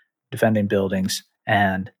 defending buildings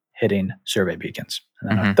and hitting survey beacons.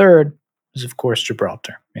 And then our third is, of course,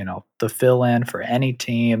 Gibraltar. The fill-in for any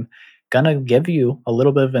team, gonna give you a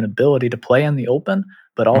little bit of an ability to play in the open,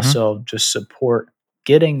 but also just support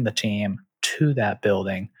getting the team to that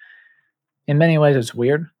building. In many ways, it's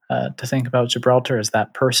weird to think about Gibraltar as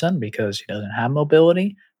that person because he doesn't have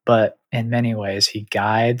mobility, but in many ways, he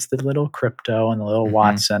guides the little Crypto and the little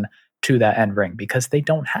Watson to that end ring because they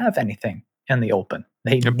don't have anything in the open.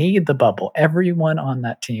 They need the bubble. Everyone on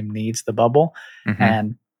that team needs the bubble.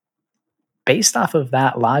 And based off of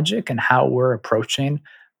that logic and how we're approaching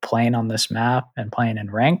playing on this map and playing in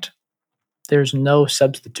ranked, there's no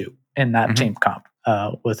substitute in that team comp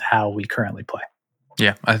with how we currently play.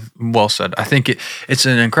 Yeah, well said. I think it's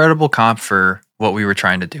an incredible comp for what we were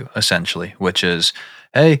trying to do, essentially, which is,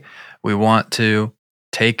 hey, we want to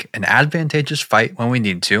take an advantageous fight when we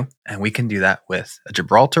need to, and we can do that with a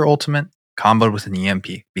Gibraltar ultimate comboed with an EMP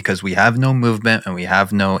because we have no movement and we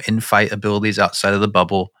have no in-fight abilities outside of the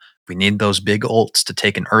bubble. We need those big ults to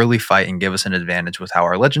take an early fight and give us an advantage with how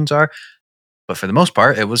our legends are. But for the most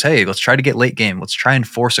part, it was, hey, let's try to get late game. Let's try and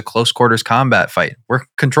force a close quarters combat fight. We're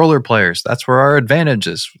controller players. That's where our advantage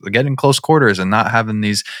is. We're getting close quarters and not having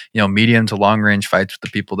these, medium to long range fights with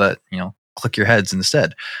the people that, click your heads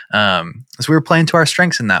instead. So we were playing to our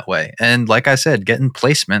strengths in that way. And like I said, getting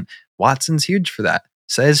placement, Watson's huge for that.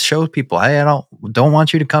 Show people, hey, I don't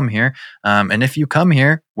want you to come here. And if you come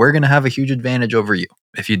here, we're going to have a huge advantage over you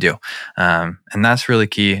if you do. And that's really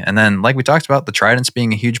key. And then, like we talked about, the tridents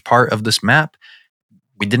being a huge part of this map,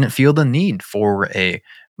 we didn't feel the need for a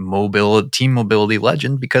team mobility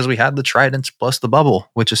legend because we had the tridents plus the bubble,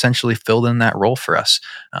 which essentially filled in that role for us.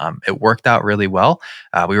 It worked out really well.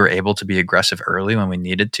 We were able to be aggressive early when we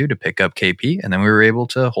needed to pick up KP, and then we were able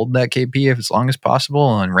to hold that KP as long as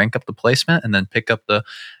possible and rank up the placement and then pick up the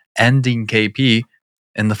ending KP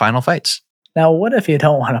in the final fights. Now, what if you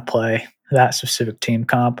don't want to play that specific team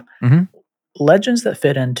comp? Mm-hmm. Legends that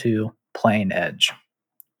fit into playing edge.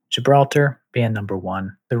 Gibraltar being number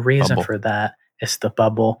one. The reason Bubble. for that is the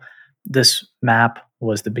bubble. This map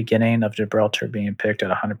was the beginning of Gibraltar being picked at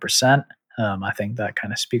 100%. I think that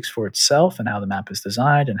kind of speaks for itself and how the map is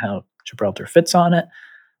designed and how Gibraltar fits on it.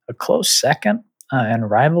 A close second and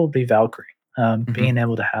rival would be Valkyrie. Being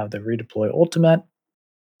able to have the redeploy ultimate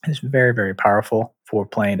is very, very powerful for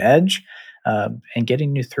playing edge and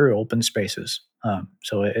getting you through open spaces.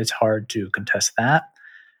 So it's hard to contest that.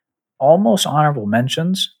 Almost honorable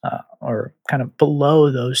mentions, or kind of below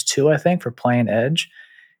those two, I think, for playing edge,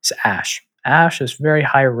 is Ashe. Ashe is very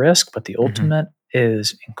high risk, but the ultimate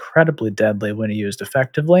is incredibly deadly when used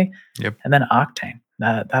effectively. Yep. And then Octane.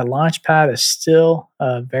 That launch pad is still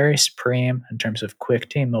very supreme in terms of quick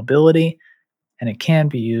team mobility, and it can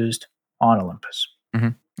be used on Olympus.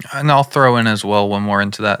 And I'll throw in as well one more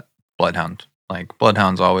into that, Bloodhound. Like,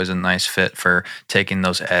 Bloodhound's always a nice fit for taking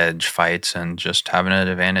those edge fights and just having an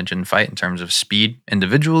advantage in fight in terms of speed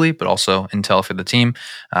individually, but also intel for the team.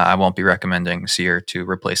 I won't be recommending Seer to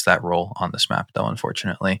replace that role on this map, though,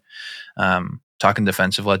 unfortunately. Talking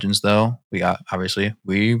defensive legends, though, we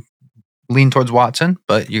lean towards Watson,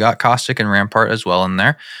 but you got Caustic and Rampart as well in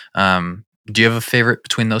there. Do you have a favorite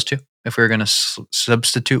between those two if we were going to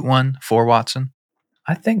substitute one for Watson?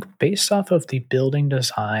 I think based off of the building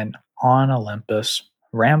design on Olympus,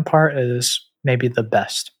 Rampart is maybe the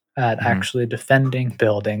best at actually defending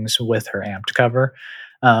buildings with her amped cover.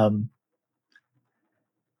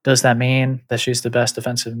 Does that mean that she's the best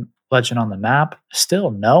defensive legend on the map? Still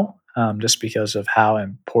no, just because of how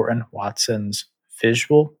important Watson's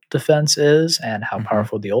visual defense is and how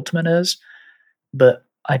powerful the ultimate is. But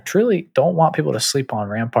I truly don't want people to sleep on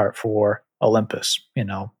Rampart for Olympus. You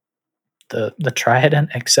know, the Trident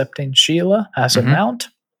accepting Sheila as a mount,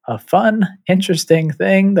 a fun, interesting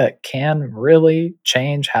thing that can really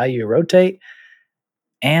change how you rotate,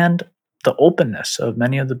 and the openness of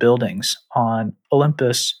many of the buildings on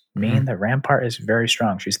Olympus mean that Rampart is very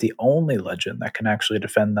strong. She's the only legend that can actually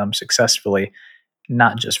defend them successfully,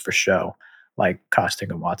 not just for show, like Caustic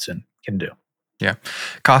and Watson can do. Yeah.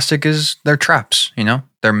 Caustic they're traps,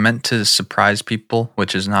 They're meant to surprise people,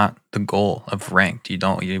 which is not the goal of ranked.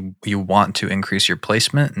 You want to increase your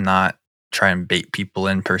placement, not try and bait people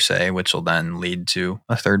in per se, which will then lead to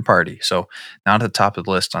a third party. So now to the top of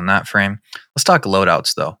the list on that frame. Let's talk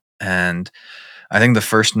loadouts though. And I think the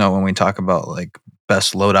first note when we talk about like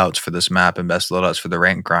best loadouts for this map and best loadouts for the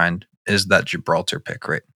rank grind is that Gibraltar pick,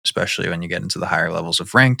 right? Especially when you get into the higher levels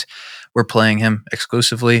of ranked. We're playing him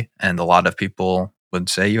exclusively, and a lot of people would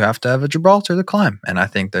say you have to have a Gibraltar to climb. And I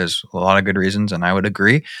think there's a lot of good reasons, and I would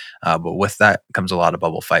agree. But with that comes a lot of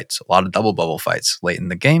bubble fights, a lot of double bubble fights late in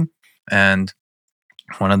the game. And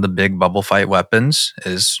one of the big bubble fight weapons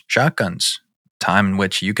is shotguns. Time in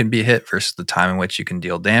which you can be hit versus the time in which you can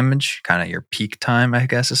deal damage. Kind of your peak time, I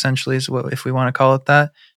guess, essentially is what, if we want to call it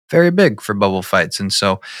that. Very big for bubble fights. And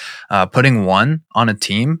so putting one on a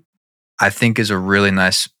team, I think is a really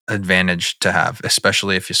nice advantage to have,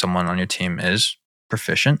 especially if someone on your team is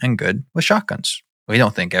proficient and good with shotguns. We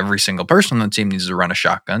don't think every single person on the team needs to run a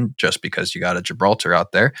shotgun just because you got a Gibraltar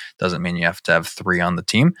out there. Doesn't mean you have to have 3 on the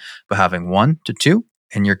team, but having 1 to 2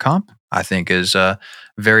 in your comp, I think is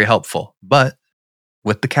very helpful. But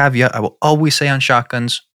with the caveat, I will always say on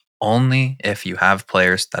shotguns, only if you have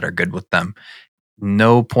players that are good with them.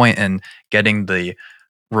 No point in getting the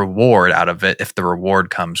reward out of it if the reward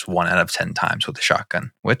comes 1 out of 10 times with a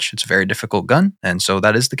shotgun, which it's a very difficult gun. And so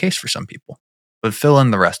that is the case for some people. But fill in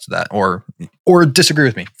the rest of that or disagree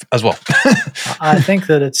with me as well. I think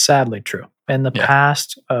that it's sadly true. In the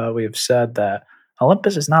past, we have said that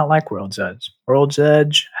Olympus is not like World's Edge. World's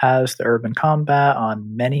Edge has the urban combat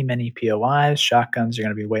on many, many POIs. Shotguns are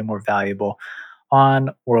going to be way more valuable on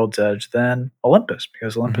World's Edge than Olympus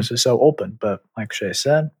because Olympus is so open. But like Shay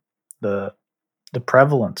said, the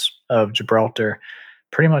prevalence of Gibraltar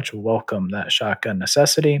pretty much welcomed that shotgun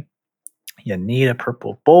necessity. You need a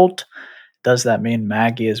purple bolt. Does that mean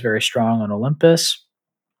Maggie is very strong on Olympus?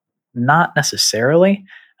 Not necessarily.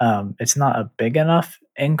 It's not a big enough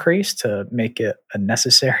increase to make it a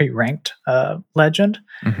necessary ranked legend.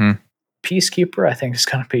 Mm-hmm. Peacekeeper, I think, is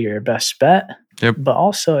going to be your best bet. Yep. But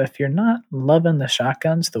also, if you're not loving the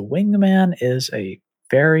shotguns, the Wingman is a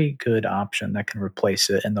very good option that can replace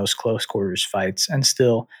it in those close quarters fights and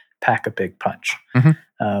still pack a big punch.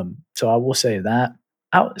 Mm-hmm. So I will say that.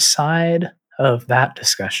 Outside of that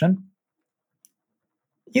discussion,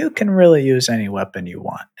 you can really use any weapon you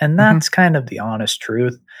want. And that's kind of the honest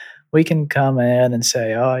truth. We can come in and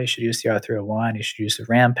say, oh, you should use the R301, you should use the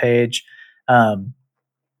Rampage.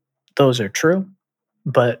 Those are true.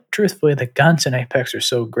 But truthfully, the guns in Apex are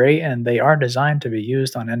so great and they are designed to be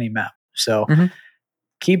used on any map. So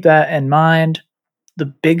keep that in mind. The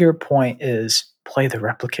bigger point is play the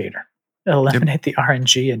replicator. Eliminate the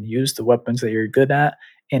RNG and use the weapons that you're good at,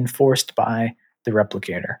 enforced by the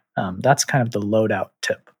replicator. That's kind of the loadout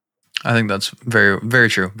tip. I think that's very, very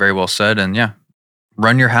true. Very well said. And yeah,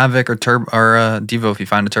 run your Havoc or Devo if you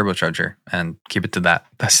find a turbocharger and keep it to that.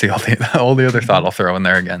 That's the only other thought I'll throw in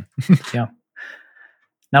there again. Yeah.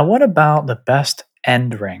 Now, what about the best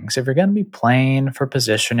end rings? If you're going to be playing for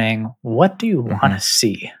positioning, what do you want to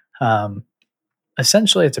see?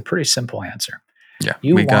 Essentially, it's a pretty simple answer. Yeah,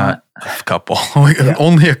 we got a couple.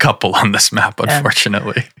 Only a couple on this map,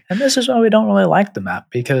 unfortunately. And this is why we don't really like the map,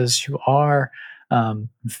 because you are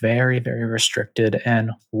very, very restricted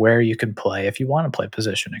in where you can play if you want to play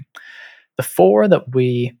positioning. The 4 that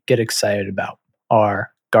we get excited about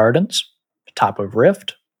are Gardens, Top of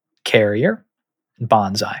Rift, Carrier, and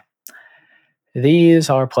Bonsai. These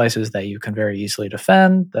are places that you can very easily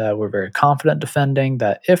defend, that we're very confident defending,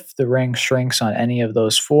 that if the ring shrinks on any of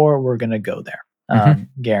those 4, we're going to go there.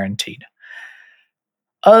 Guaranteed.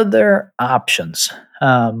 Other options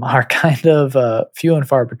are kind of few and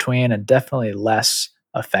far between and definitely less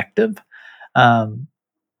effective. Do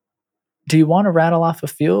you want to rattle off a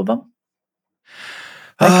few of them?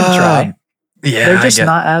 I can try. Yeah, they're just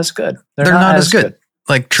not as good. They're not as good.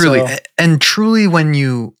 Like truly, and truly when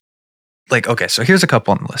you like, okay, so here's a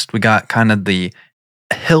couple on the list. We got kind of the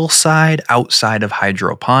hillside outside of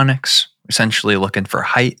hydroponics, essentially looking for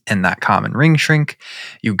height in that common ring shrink.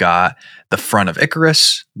 You got the front of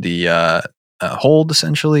Icarus, the hold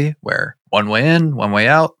essentially, where one way in, one way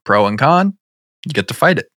out, pro and con, you get to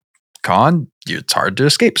fight it. Con, it's hard to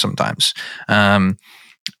escape sometimes. In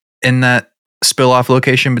that spill off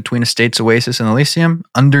location between Estates Oasis and Elysium,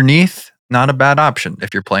 underneath, not a bad option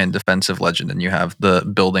if you're playing defensive legend and you have the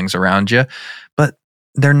buildings around you, but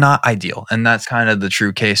they're not ideal. And that's kind of the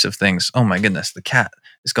true case of things. Oh my goodness, the cat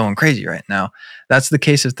is going crazy right now. That's the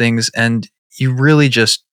case of things. And you really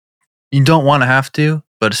you don't want to have to,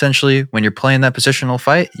 but essentially when you're playing that positional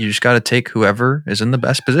fight, you just got to take whoever is in the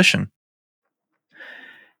best position.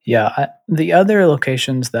 Yeah. The other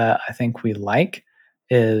locations that I think we like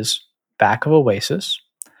is back of Oasis.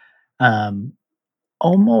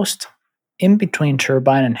 Almost in between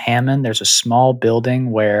Turbine and Hammond, there's a small building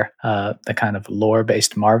where the kind of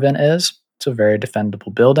lore-based Marvin is. It's a very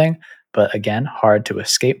defendable building, but again, hard to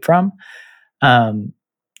escape from.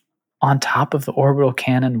 On top of the orbital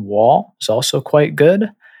cannon wall is also quite good.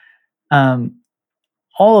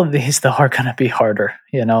 All of these, though, are going to be harder,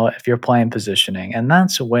 if you're playing positioning. And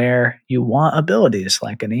that's where you want abilities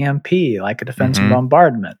like an EMP, like a defensive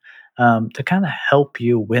bombardment, to kind of help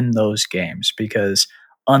you win those games. Because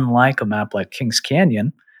unlike a map like Kings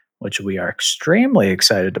Canyon, which we are extremely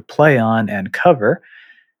excited to play on and cover,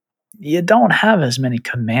 you don't have as many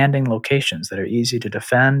commanding locations that are easy to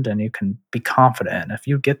defend and you can be confident in. If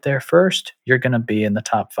you get there first, you're going to be in the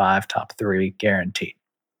top 5, top 3, guaranteed.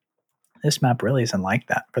 This map really isn't like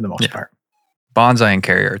that for the most part. Bonsai and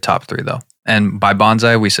Carrier are top 3, though. And by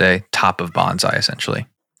Bonsai, we say top of Bonsai, essentially.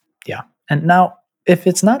 Yeah. And now, if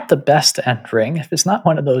it's not the best end ring, if it's not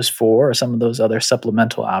one of those 4 or some of those other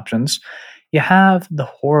supplemental options, you have the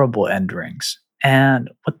horrible end rings.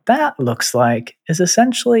 And what that looks like is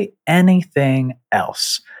essentially anything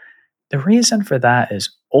else. The reason for that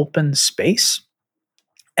is open space,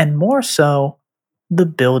 and more so, the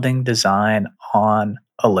building design on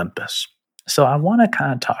Olympus. So I want to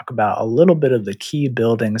kind of talk about a little bit of the key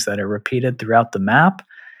buildings that are repeated throughout the map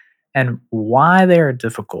and why they are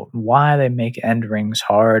difficult, why they make end rings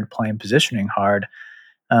hard, playing positioning hard.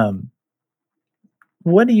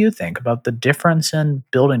 What do you think about the difference in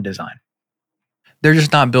building design? They're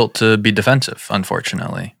just not built to be defensive,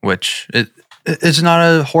 unfortunately, which it's not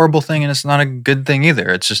a horrible thing and it's not a good thing either.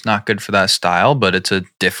 It's just not good for that style, but it's a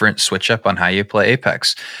different switch up on how you play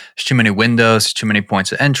Apex. There's too many windows, too many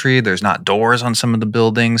points of entry. There's not doors on some of the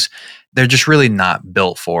buildings. They're just really not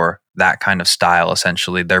built for that kind of style.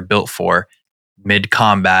 Essentially, they're built for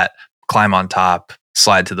mid-combat, climb on top,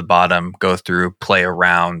 slide to the bottom, go through, play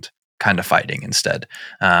around, kind of fighting instead.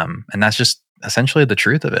 And that's just essentially the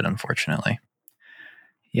truth of it, unfortunately.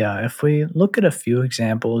 Yeah, if we look at a few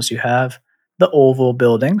examples, you have the oval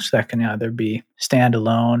buildings that can either be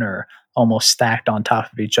standalone or almost stacked on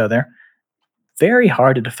top of each other. Very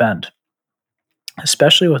hard to defend,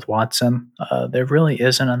 especially with Watson. There really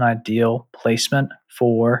isn't an ideal placement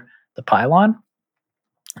for the pylon.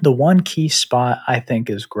 The one key spot I think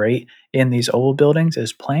is great in these oval buildings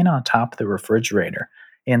is playing on top of the refrigerator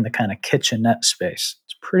in the kind of kitchenette space.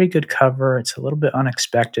 It's pretty good cover. It's a little bit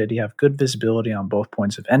unexpected. You have good visibility on both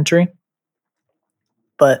points of entry,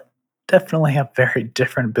 but definitely a very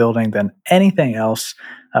different building than anything else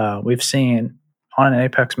we've seen on an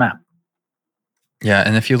Apex map. Yeah,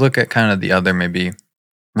 and if you look at kind of the other maybe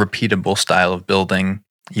repeatable style of building,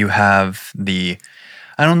 you have the,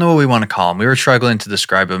 I don't know what we want to call them. We were struggling to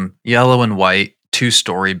describe them. Yellow and white,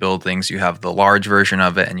 2-story buildings. You have the large version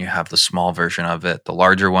of it and you have the small version of it. The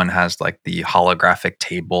larger one has like the holographic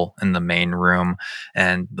table in the main room,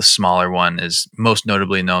 and the smaller one is most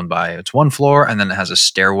notably known by its one floor, and then it has a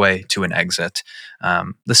stairway to an exit.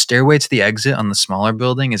 The stairway to the exit on the smaller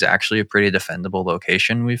building is actually a pretty defendable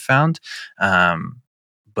location, we've found.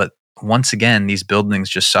 But once again, these buildings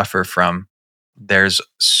just suffer from, there's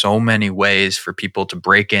so many ways for people to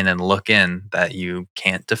break in and look in that you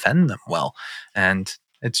can't defend them well. And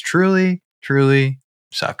it's truly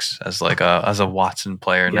sucks as like as a Watson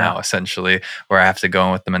player now, essentially, where I have to go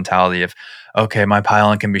in with the mentality of, okay, my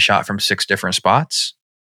pylon can be shot from 6 different spots.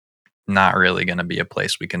 Not really going to be a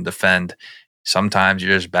place we can defend. Sometimes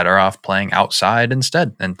you're just better off playing outside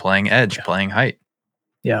instead and playing edge, playing height.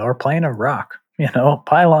 Yeah, or playing a rock.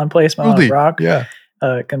 Pylon placement on a rock. Yeah.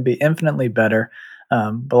 It can be infinitely better.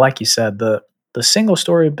 But like you said, the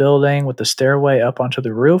single-story building with the stairway up onto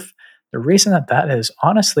the roof, the reason that is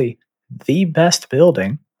honestly the best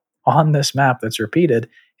building on this map that's repeated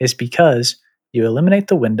is because you eliminate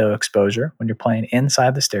the window exposure when you're playing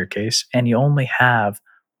inside the staircase, and you only have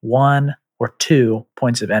 1 or 2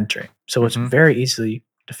 points of entry. So it's very easily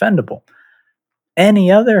defendable.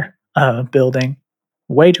 Any other building,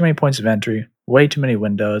 way too many points of entry, way too many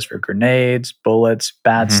windows for grenades, bullets,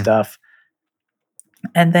 bad stuff.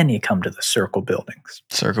 And then you come to the circle buildings.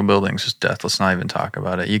 Circle buildings is death. Let's not even talk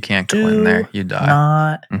about it. You can't go in there. You die.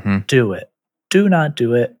 Not do it. Do not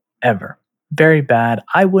do it ever. Very bad.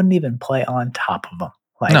 I wouldn't even play on top of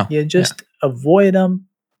them. You just avoid them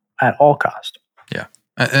at all cost. Yeah.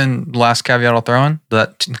 And last caveat I'll throw in,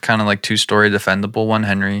 that kind of like 2-story defendable one,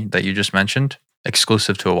 Henry, that you just mentioned,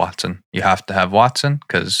 exclusive to a Watson. You have to have Watson,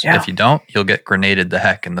 because if you don't, you'll get grenaded the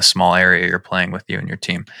heck in the small area you're playing with you and your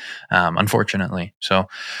team, unfortunately. So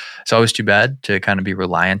it's always too bad to kind of be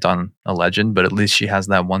reliant on a legend, but at least she has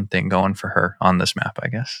that one thing going for her on this map, I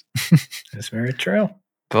guess. That's very true.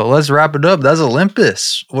 But let's wrap it up. That's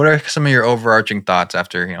Olympus. What are some of your overarching thoughts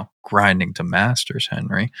after, grinding to Masters,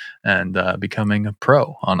 Henry, and becoming a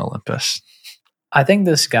pro on Olympus? I think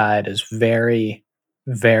this guide is very,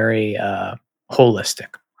 very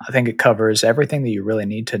holistic. I think it covers everything that you really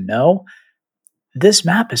need to know. This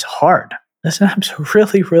map is hard. This map's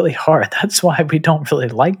really, really hard. That's why we don't really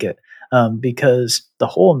like it, because the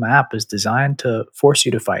whole map is designed to force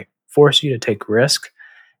you to fight, force you to take risk,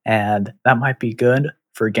 and that might be good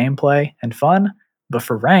for gameplay and fun, but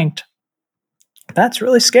for ranked, that's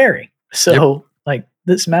really scary. So,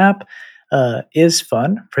 this map is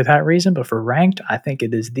fun for that reason, but for ranked, I think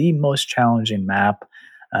it is the most challenging map.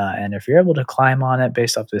 And if you're able to climb on it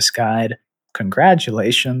based off this guide,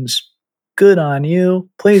 congratulations. Good on you.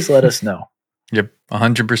 Please let us know. Yep,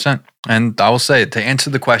 100%. And I will say, to answer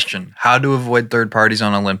the question, how to avoid third parties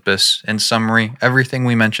on Olympus, in summary, everything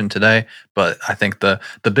we mentioned today, but I think the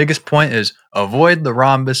biggest point is avoid the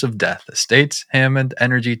rhombus of death. Estates, Hammond,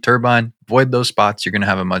 Energy, Turbine, avoid those spots. You're going to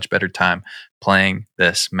have a much better time playing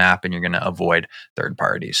this map, and you're going to avoid third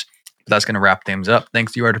parties. But that's going to wrap things up.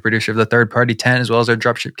 Thanks to you, our producer of the Third Party 10, as well as our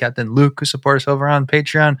dropship captain, Luke, who supports us over on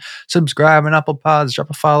Patreon. Subscribe on Apple Pods, drop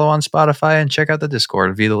a follow on Spotify, and check out the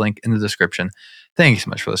Discord via the link in the description. Thank you so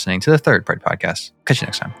much for listening to the Third Party Podcast. Catch you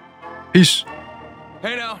next time. Peace.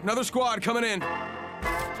 Hey now, another squad coming in.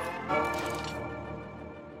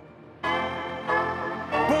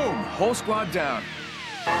 Boom, whole squad down.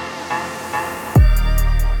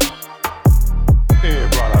 Hey,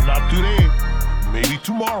 brother, not today. Maybe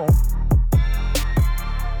tomorrow.